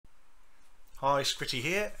Hi, Scritty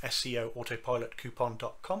here, SEO Autopilot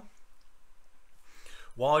coupon.com.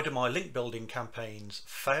 Why do my link building campaigns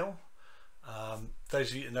fail?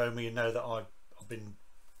 Those of you that know me know that I've been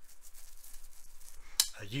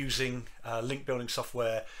using link building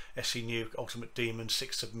software, SE Nuke, Ultimate Daemon,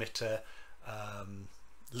 Six Submitter,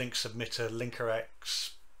 Link Submitter,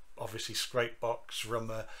 LinkerX, obviously Scrapebox,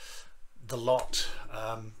 Rummer, the lot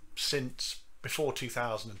since before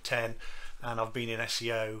 2010, and I've been in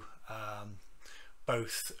SEO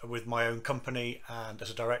both with my own company and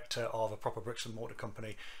as a director of a proper bricks and mortar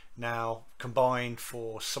company now combined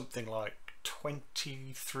for something like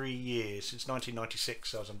 23 years, since 1996,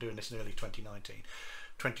 so I'm doing this in early 2019,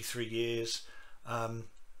 23 years.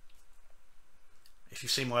 If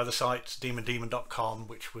you've seen my other sites, demondemon.com,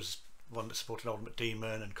 which was one that supported Ultimate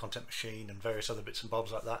Daemon and Content Machine and various other bits and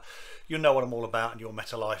bobs like that, you'll know what I'm all about, and your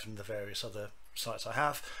Meta Life and the various other sites I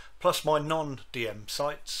have, plus my non-DM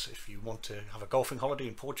sites. If you want to have a golfing holiday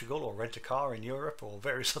in Portugal or rent a car in Europe or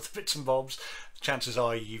various other bits and bobs, chances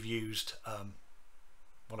are you've used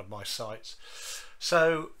one of my sites.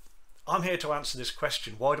 So I'm here to answer this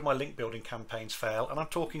question: why do my link building campaigns fail? And I'm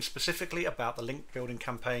talking specifically about the link building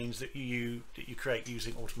campaigns that you create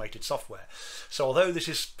using automated software. So although this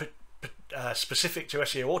is specific to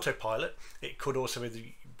SEO Autopilot, it could also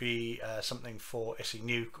be something for SE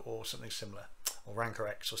Nuke or something similar, or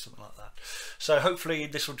RankerX or something like that. So hopefully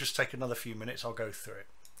this will just take another few minutes. I'll go through it.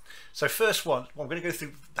 So first one, I'm going to go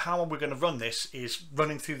through how we're going to run this is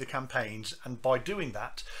running through the campaigns, and by doing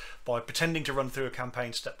that, by pretending to run through a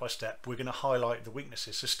campaign step by step, we're going to highlight the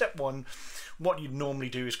weaknesses. So step one, what you normally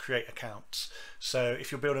do is create accounts. So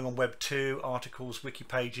if you're building on Web 2, articles, wiki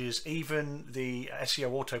pages, even the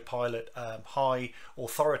SEO Autopilot high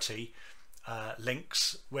authority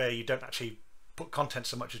links where you don't actually put content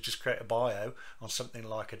so much as just create a bio on something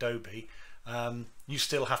like Adobe, you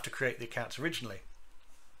still have to create the accounts originally.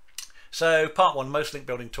 So part one, most link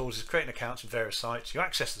building tools, is creating accounts in various sites. You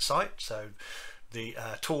access the site, so the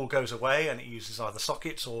tool goes away and it uses either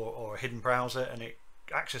sockets or a hidden browser, and it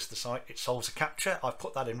accesses the site. It solves a captcha. I've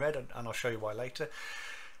put that in red, and I'll show you why later.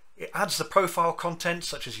 It adds the profile content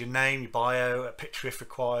such as your name, your bio, a picture if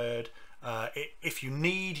required. If you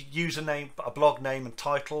need username, a blog name and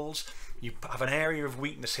titles, you have an area of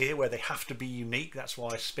weakness here where they have to be unique. That's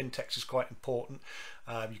why spin text is quite important.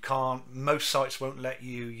 You can't, most sites won't let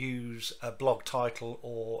you use a blog title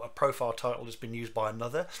or a profile title that's been used by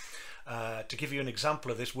another. To give you an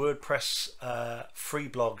example of this, WordPress free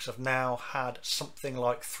blogs have now had something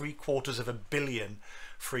like 750 million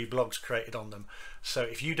free blogs created on them. So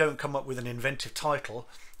if you don't come up with an inventive title,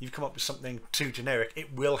 you've come up with something too generic,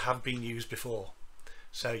 it will have been used before.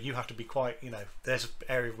 So you have to be quite, there's an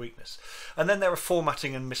area of weakness. And then there are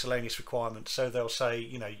formatting and miscellaneous requirements. So they'll say,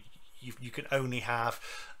 you can only have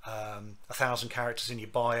 1,000 characters in your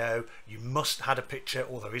bio. You must have a picture,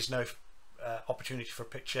 or there is no opportunity for a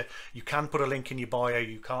picture. You can put a link in your bio,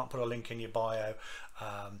 you can't put a link in your bio.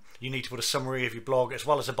 You need to put a summary of your blog as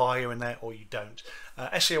well as a bio in there, or you don't.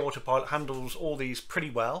 SEO Autopilot handles all these pretty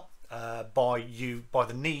well by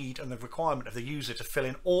the need and the requirement of the user to fill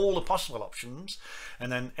in all the possible options,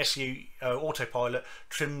 and then SEO Autopilot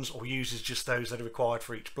trims or uses just those that are required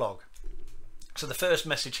for each blog. So the first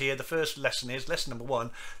message here, the first lesson is lesson number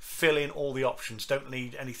one: fill in all the options. Don't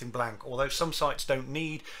leave anything blank. Although some sites don't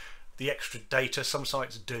need the extra data, some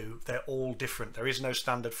sites do. They're all different. There is no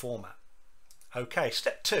standard format. Okay,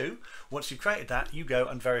 step two, once you've created that, you go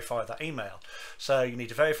and verify that email. So you need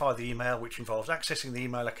to verify the email, which involves accessing the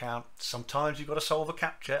email account. Sometimes you've got to solve a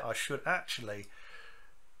captcha. I should actually,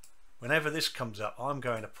 whenever this comes up, I'm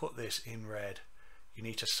going to put this in red. You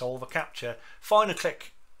need to solve a captcha. Finally,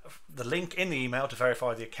 click the link in the email to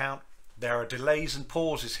verify the account. There are delays and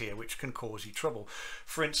pauses here which can cause you trouble.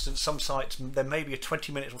 For instance, some sites, there may be a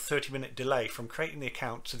 20-minute or 30-minute delay from creating the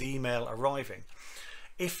account to the email arriving.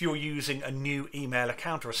 If you're using a new email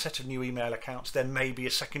account or a set of new email accounts, there may be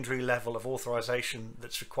a secondary level of authorization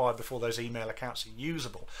that's required before those email accounts are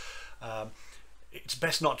usable. It's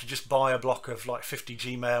best not to just buy a block of like 50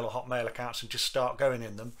 Gmail or Hotmail accounts and just start going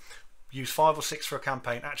in them. Use 5 or 6 for a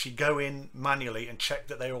campaign. Actually go in manually and check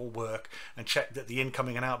that they all work, and check that the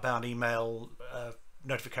incoming and outbound email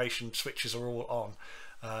notification switches are all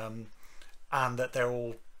on, and that they're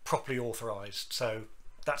all properly authorized. So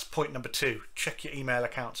that's point number two. Check your email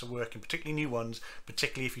accounts are working, particularly new ones,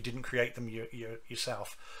 particularly if you didn't create them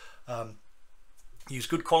yourself. Use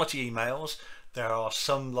good quality emails. There are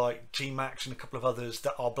some like Gmax and a couple of others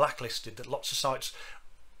that are blacklisted, that lots of sites,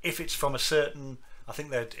 if it's from a certain, I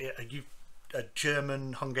think they're a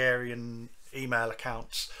German, Hungarian email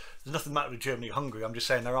accounts. There's nothing matter with Germany or Hungary. I'm just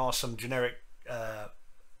saying there are some generic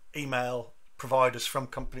email providers from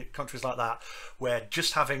countries like that, where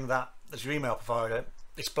just having that as your email provider,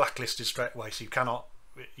 it's blacklisted straight away, so you cannot,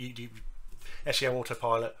 SEO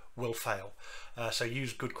Autopilot will fail. So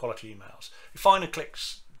use good quality emails. He finally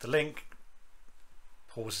clicks the link,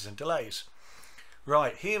 pauses and delays.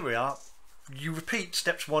 Right, here we are. You repeat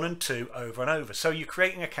steps 1 and 2 over and over. So you're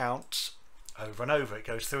creating accounts over and over. It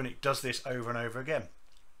goes through and it does this over and over again.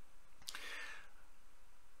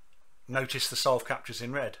 Notice the solve captures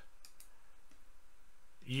in red.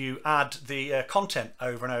 You add the content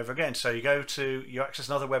over and over again. So you access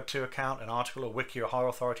another Web 2 account, an article, a wiki, or a high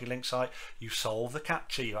authority link site. You solve the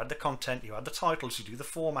capture, you add the content, you add the titles, you do the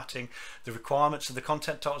formatting. The requirements of the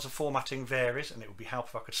content titles and formatting varies, and it would be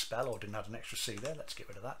helpful if I could spell or didn't add an extra C there. Let's get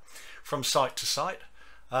rid of that. From site to site.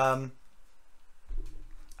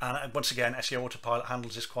 And once again, SEO Autopilot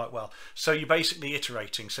handles this quite well. So you're basically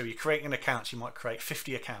iterating. So you're creating an account. You might create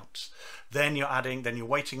 50 accounts. Then you're adding. Then you're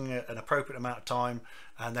waiting an appropriate amount of time,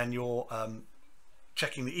 and then you're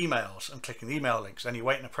checking the emails and clicking the email links. Then you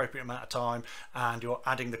wait an appropriate amount of time, and you're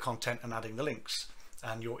adding the content and adding the links,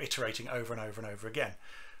 and you're iterating over and over and over again.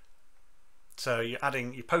 So you're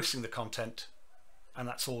posting the content, and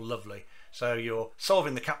that's all lovely. So you're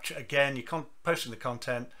solving the capture again. You're posting the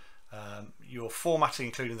content. You're formatting,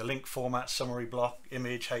 including the link format, summary block,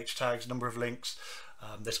 image, H tags, number of links.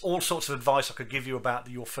 There's all sorts of advice I could give you about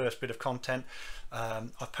your first bit of content.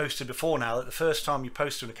 I've posted before now that the first time you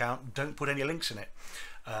post to an account, don't put any links in it.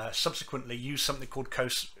 Subsequently, use something called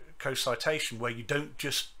co-citation, where you don't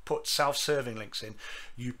just put self-serving links in,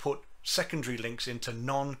 you put secondary links into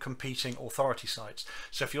non-competing authority sites.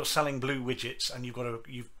 So if you're selling blue widgets and you've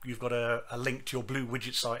got a link to your blue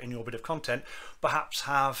widget site in your bit of content, perhaps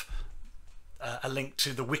have a link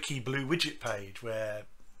to the wiki blue widget page, where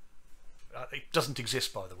it doesn't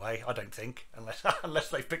exist, by the way, I don't think, unless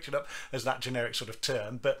they've picked it up as that generic sort of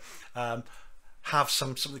term, but have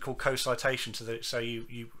something called co-citation so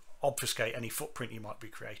you obfuscate any footprint you might be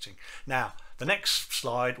creating. Now the next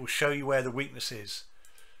slide will show you where the weakness is.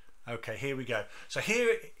 Okay, here we go. So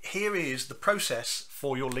here is the process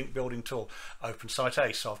for your link building tool. Open site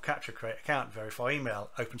A, solve capture, create account, verify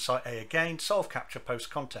email. Open site A again, solve capture,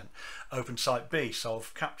 post content. Open site B,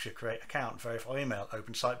 solve capture, create account, verify email.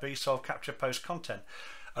 Open site B, solve capture, post content.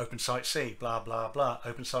 Open site C, blah blah blah.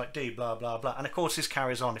 Open site D, blah blah blah. And of course this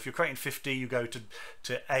carries on. If you're creating 50, you go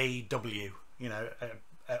to AW, you know,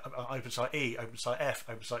 open site E, open site F,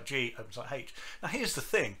 open site G, open site H. Now here's the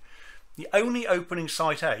thing. You're only opening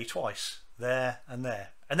site A twice, there, and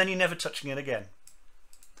then you're never touching it again.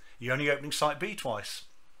 You're only opening site B twice,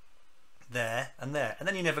 there, and then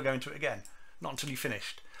you're never going to it again, not until you've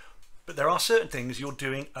finished. But there are certain things you're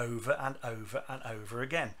doing over and over and over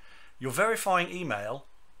again. You're verifying email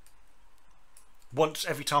once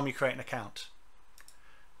every time you create an account.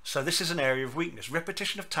 So this is an area of weakness.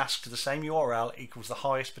 Repetition of tasks to the same URL equals the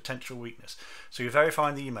highest potential weakness. So you're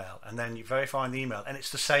verifying the email, and then you're verifying the email, and it's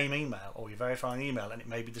the same email, or you're verifying the email and it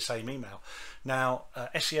may be the same email. Now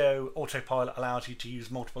SEO Autopilot allows you to use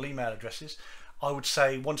multiple email addresses. I would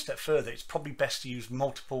say one step further, it's probably best to use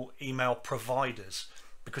multiple email providers,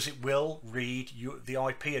 because it will read the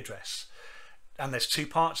IP address. And there's two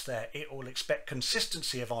parts there. It will expect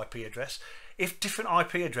consistency of IP address. If different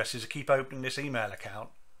IP addresses keep opening this email account,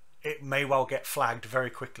 it may well get flagged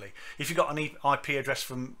very quickly. If you've got an IP address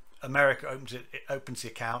from America it opens the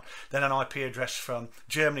account, then an IP address from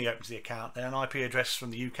Germany opens the account, then an IP address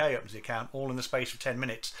from the UK opens the account, all in the space of 10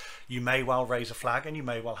 minutes, you may well raise a flag and you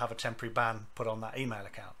may well have a temporary ban put on that email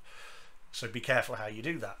account. So be careful how you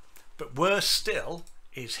do that. But worse still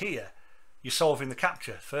is here. You're solving the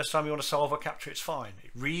capture. First time you want to solve a capture, it's fine.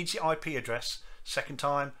 It reads your IP address, second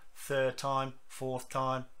time, third time, fourth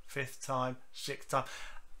time, fifth time, sixth time.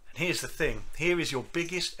 And here's the thing, here is your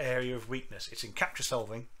biggest area of weakness. It's in capture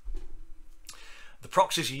solving, the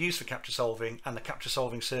proxies you use for capture solving, and the capture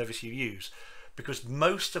solving service you use. Because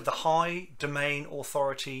most of the high domain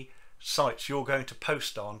authority sites you're going to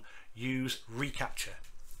post on use reCAPTCHA,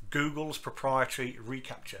 Google's proprietary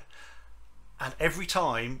reCAPTCHA. And every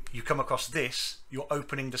time you come across this, you're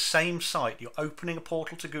opening the same site, you're opening a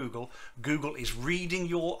portal to Google, Google is reading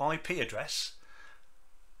your IP address,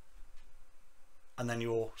 and then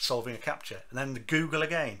you're solving a capture, and then the Google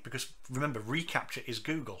again, because remember reCAPTCHA is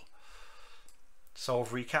Google.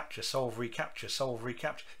 Solve reCAPTCHA, solve reCAPTCHA, solve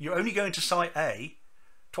reCAPTCHA. You're only going to site A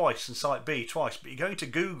twice and site B twice, but you're going to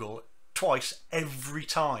Google twice every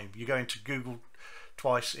time. You're going to Google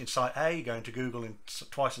twice in site A, you're going to Google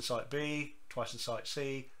twice in site B, twice in site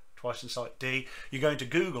C, twice in site D. You're going to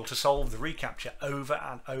Google to solve the reCAPTCHA over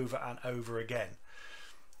and over and over again.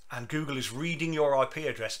 and Google is reading your IP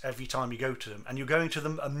address every time you go to them, and you're going to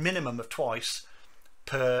them a minimum of twice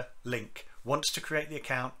per link, once to create the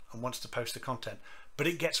account and once to post the content. But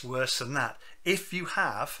it gets worse than that. If you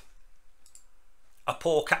have a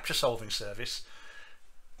poor capture solving service,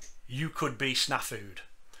 you could be snafu'd,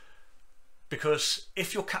 because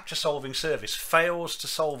if your capture solving service fails to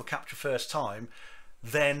solve a capture first time,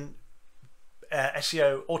 then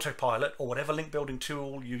SEO Autopilot or whatever link building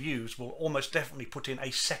tool you use will almost definitely put in a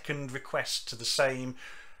second request to the same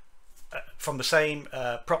from the same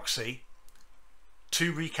proxy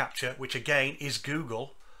to reCAPTCHA, which again is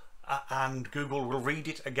Google, and Google will read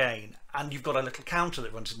it again, and you've got a little counter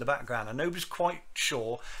that runs in the background, and nobody's quite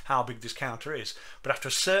sure how big this counter is, but after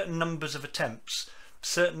a certain numbers of attempts,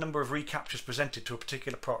 certain number of reCAPTCHAs presented to a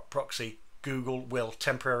particular proxy, Google will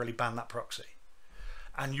temporarily ban that proxy.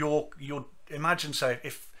 And you're imagine, so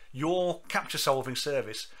if your capture solving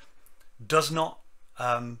service does not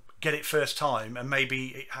get it first time, and maybe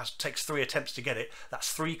it takes 3 attempts to get it,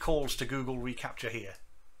 that's 3 calls to Google reCAPTCHA here.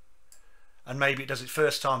 And maybe it does it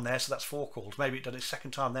first time there, so that's 4 calls. Maybe it does it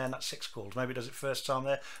second time there, and that's 6 calls. Maybe it does it first time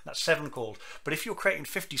there, and that's 7 calls. But if you're creating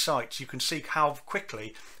 50 sites, you can see how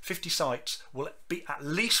quickly 50 sites will be at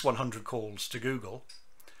least 100 calls to Google,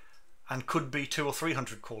 and could be 200 or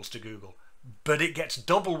 300 calls to Google. But it gets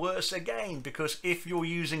double worse again, because if you're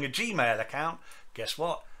using a Gmail account, guess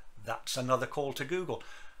what? That's another call to Google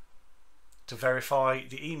to verify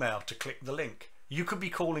the email, to click the link. You could be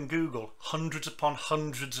calling Google hundreds upon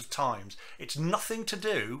hundreds of times. It's nothing to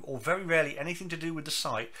do, or very rarely anything to do with the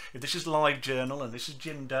site. If this is LiveJournal and this is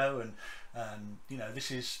Jimdo and you know, this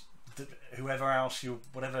is whoever else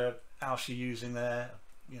whatever else you're using there,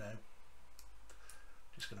 you know,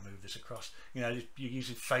 just going to move this across, you know, you're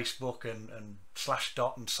using Facebook and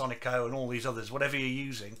Slashdot and Sonico and all these others, whatever you're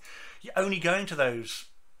using, you're only going to those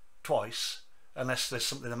twice unless there's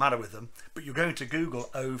something the matter with them, but you're going to Google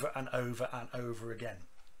over and over and over again.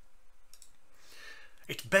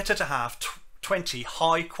 It's better to have 20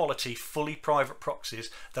 high quality fully private proxies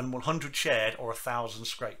than 100 shared or 1,000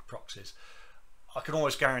 scraped proxies. I can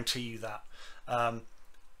always guarantee you that.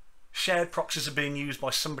 Shared proxies are being used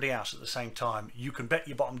by somebody else at the same time. You can bet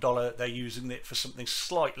your bottom dollar they're using it for something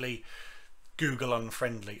slightly Google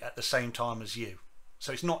unfriendly at the same time as you.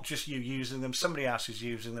 So it's not just you using them, somebody else is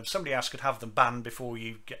using them. Somebody else could have them banned before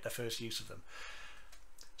you get their first use of them.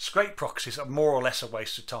 Scrape proxies are more or less a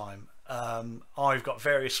waste of time. I've got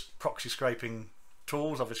various proxy scraping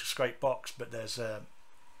tools, obviously Scrapebox, but there's a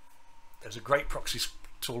great proxy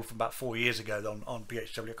tool from about 4 years ago on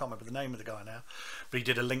BHW. I can't remember the name of the guy now, but he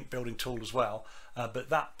did a link building tool as well, but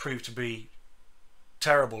that proved to be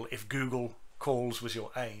terrible if Google calls was your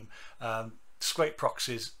aim. Scrape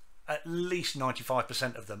proxies, at least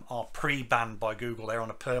 95% of them are pre-banned by Google. They're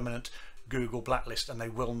on a permanent Google blacklist and they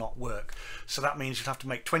will not work. So that means you'd have to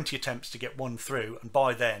make 20 attempts to get one through, and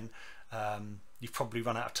by then you've probably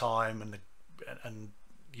run out of time and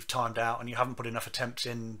you've timed out and you haven't put enough attempts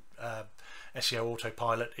in SEO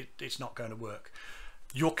Autopilot. It's not going to work.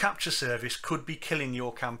 Your capture service could be killing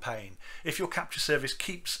your campaign. If your capture service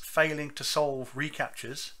keeps failing to solve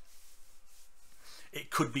reCAPTCHAs, it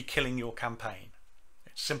could be killing your campaign.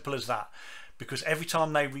 It's simple as that, because every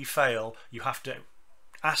time they refail, you have to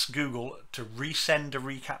ask Google to resend a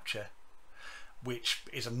reCAPTCHA, which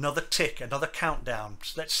is another tick, another countdown.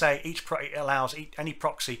 So let's say it allows any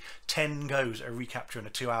proxy 10 goes at a reCAPTCHA in a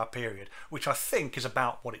 2-hour period, which I think is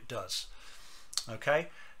about what it does. Okay,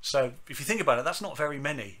 so if you think about it, that's not very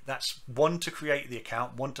many. That's 1 to create the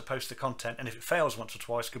account, 1 to post the content, and if it fails once or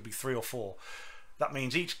twice, it could be 3 or 4. That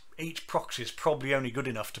means each proxy is probably only good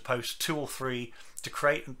enough to post 2 or 3, to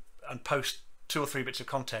create and post 2 or 3 bits of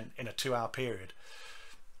content in a 2-hour period,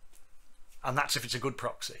 and that's if it's a good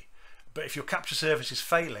proxy. But if your capture service is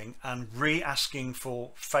failing and re-asking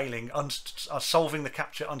for failing, solving the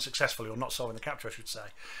capture unsuccessfully, or not solving the capture I should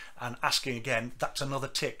say, and asking again, that's another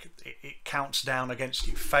tick. It counts down against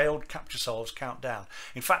you. Failed capture solves count down.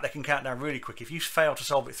 In fact, they can count down really quick. If you fail to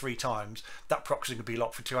solve it 3 times, that proxy could be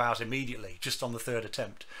locked for 2 hours immediately, just on the 3rd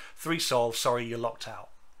attempt. 3 solves, sorry, you're locked out.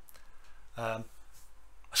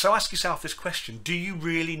 So ask yourself this question: do you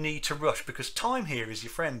really need to rush? Because time here is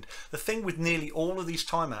your friend. The thing with nearly all of these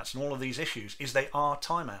timeouts and all of these issues is they are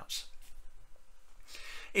timeouts.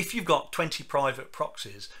 If you've got 20 private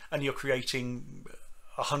proxies and you're creating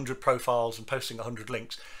 100 profiles and posting 100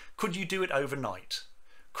 links, could you do it overnight?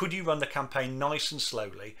 Could you run the campaign nice and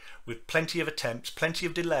slowly with plenty of attempts, plenty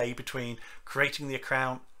of delay between creating the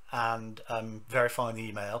account and verifying the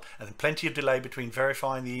email, and then plenty of delay between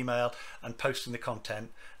verifying the email and posting the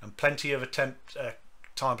content, and plenty of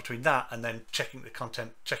time between that and then checking the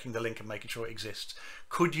content, checking the link and making sure it exists.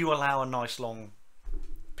 Could you allow a nice long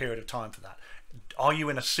period of time for that? Are you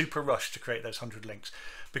in a super rush to create those 100 links?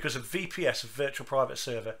 Because a VPS, a virtual private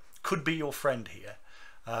server, could be your friend here.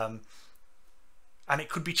 And it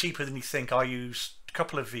could be cheaper than you think. I use a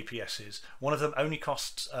couple of VPSs. One of them only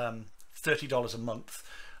costs $30 a month.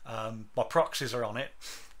 My proxies are on it,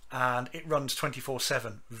 and it runs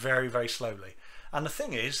 24/7 very, very slowly. And the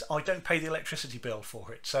thing is, I don't pay the electricity bill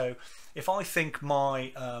for it. So if I think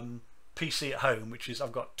my PC at home, which is,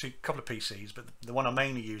 I've got a couple of PCs, but the one I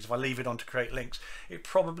mainly use, if I leave it on to create links, it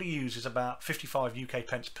probably uses about 55 UK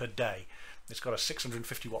pence per day. It's got a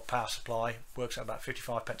 650 watt power supply, works out about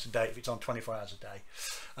 55 pence a day if it's on 24 hours a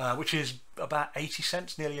day, which is about 80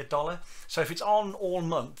 cents, nearly $1. So if it's on all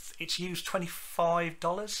month, it's used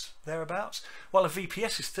 $25 thereabouts. Well, a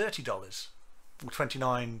VPS is $30 or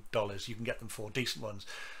 $29. You can get them for decent ones.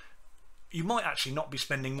 You might actually not be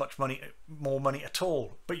spending much money, more money at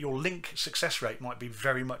all, but your link success rate might be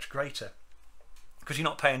very much greater, because you're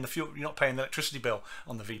not paying the fuel, you're not paying the electricity bill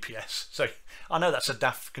on the VPS. So I know that's a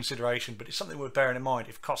daft consideration, but it's something worth bearing in mind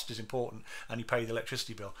if cost is important and you pay the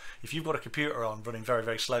electricity bill. If you've got a computer on running very,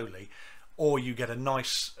 very slowly, or you get a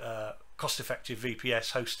nice cost-effective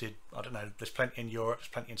VPS hosted, I don't know, there's plenty in Europe, there's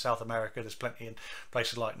plenty in South America, there's plenty in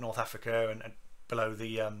places like North Africa and below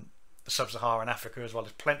the sub-Saharan Africa as well.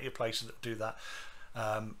 There's plenty of places that do that,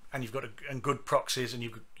 and you've got good proxies, and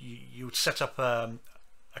you would set up a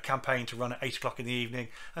campaign to run at 8 o'clock in the evening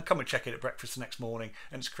and come and check it at breakfast the next morning,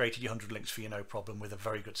 and it's created you 100 links for you, no problem, with a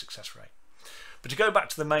very good success rate. But to go back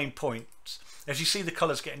to the main point, as you see the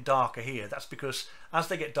colours getting darker here, that's because as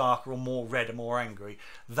they get darker or more red or more angry,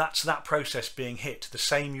 that's that process being hit, the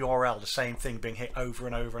same URL, the same thing being hit over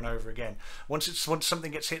and over and over again. Once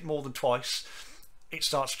something gets hit more than twice, it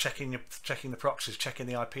starts checking the proxies, checking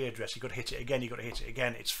the IP address. You've got to hit it again, you've got to hit it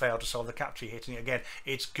again. It's failed to solve the captcha, you're hitting it again.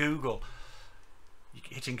 It's Google. You're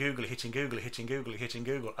hitting Google, hitting Google, hitting Google, hitting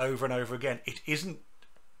Google over and over again. It isn't,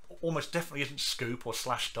 almost definitely isn't Scoop or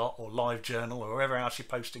Slashdot or LiveJournal or wherever else you're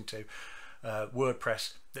posting to,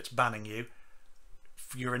 WordPress, that's banning you.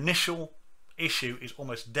 Your initial issue is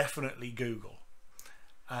almost definitely Google.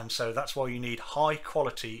 And so that's why you need high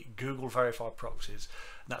quality Google verified proxies.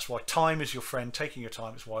 And that's why time is your friend, taking your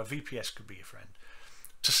time. It's why a VPS could be your friend.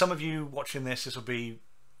 To some of you watching this will be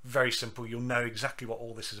very simple. You'll know exactly what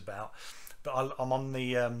all this is about. But I'm on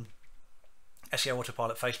the SEO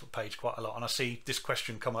Autopilot Facebook page quite a lot, and I see this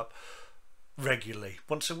question come up regularly,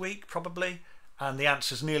 once a week probably, and the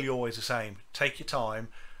answer is nearly always the same. Take your time,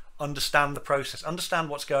 understand the process, understand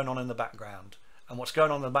what's going on in the background. And what's going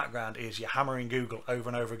on in the background is you're hammering Google over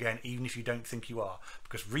and over again, even if you don't think you are,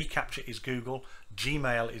 because reCAPTCHA is Google,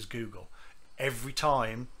 Gmail is Google. Every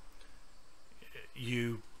time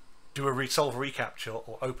you do solve a reCAPTCHA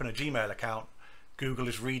or open a Gmail account, Google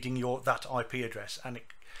is reading that IP address,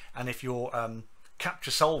 and if your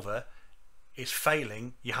captcha solver is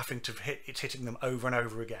failing, you're having to it's hitting them over and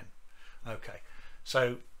over again. Okay,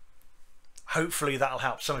 so hopefully that'll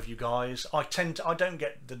help some of you guys. I don't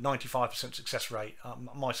get the 95% success rate.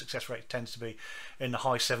 My success rate tends to be in the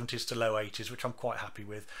high 70s to low 80s, which I'm quite happy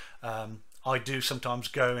with. I do sometimes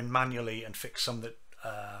go in manually and fix some that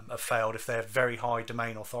have failed. If they're very high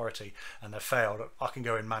domain authority and they've failed, I can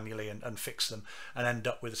go in manually and fix them and end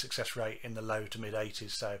up with a success rate in the low to mid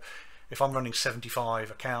 80s. So if I'm running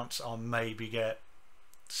 75 accounts, I'll maybe get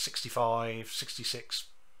 65, 66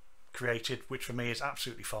 created, which for me is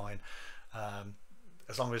absolutely fine.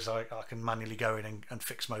 As long as I can manually go in and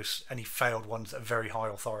fix any failed ones that are very high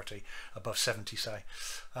authority, above 70 say.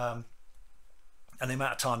 And the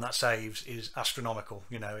amount of time that saves is astronomical.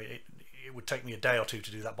 You know, it would take me a day or two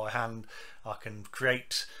to do that by hand. I can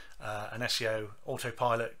create an SEO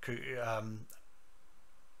Autopilot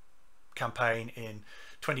campaign in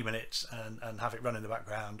 20 minutes and have it run in the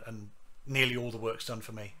background, and nearly all the work's done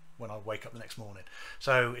for me when I wake up the next morning.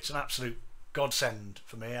 So it's an absolute godsend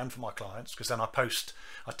for me and for my clients, because then I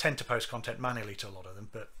tend to post content manually to a lot of them,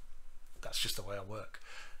 but that's just the way I work.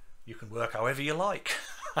 You can work however you like.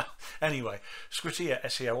 Anyway, Scritty at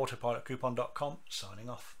SEOAutopilotcoupon.com, signing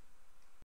off.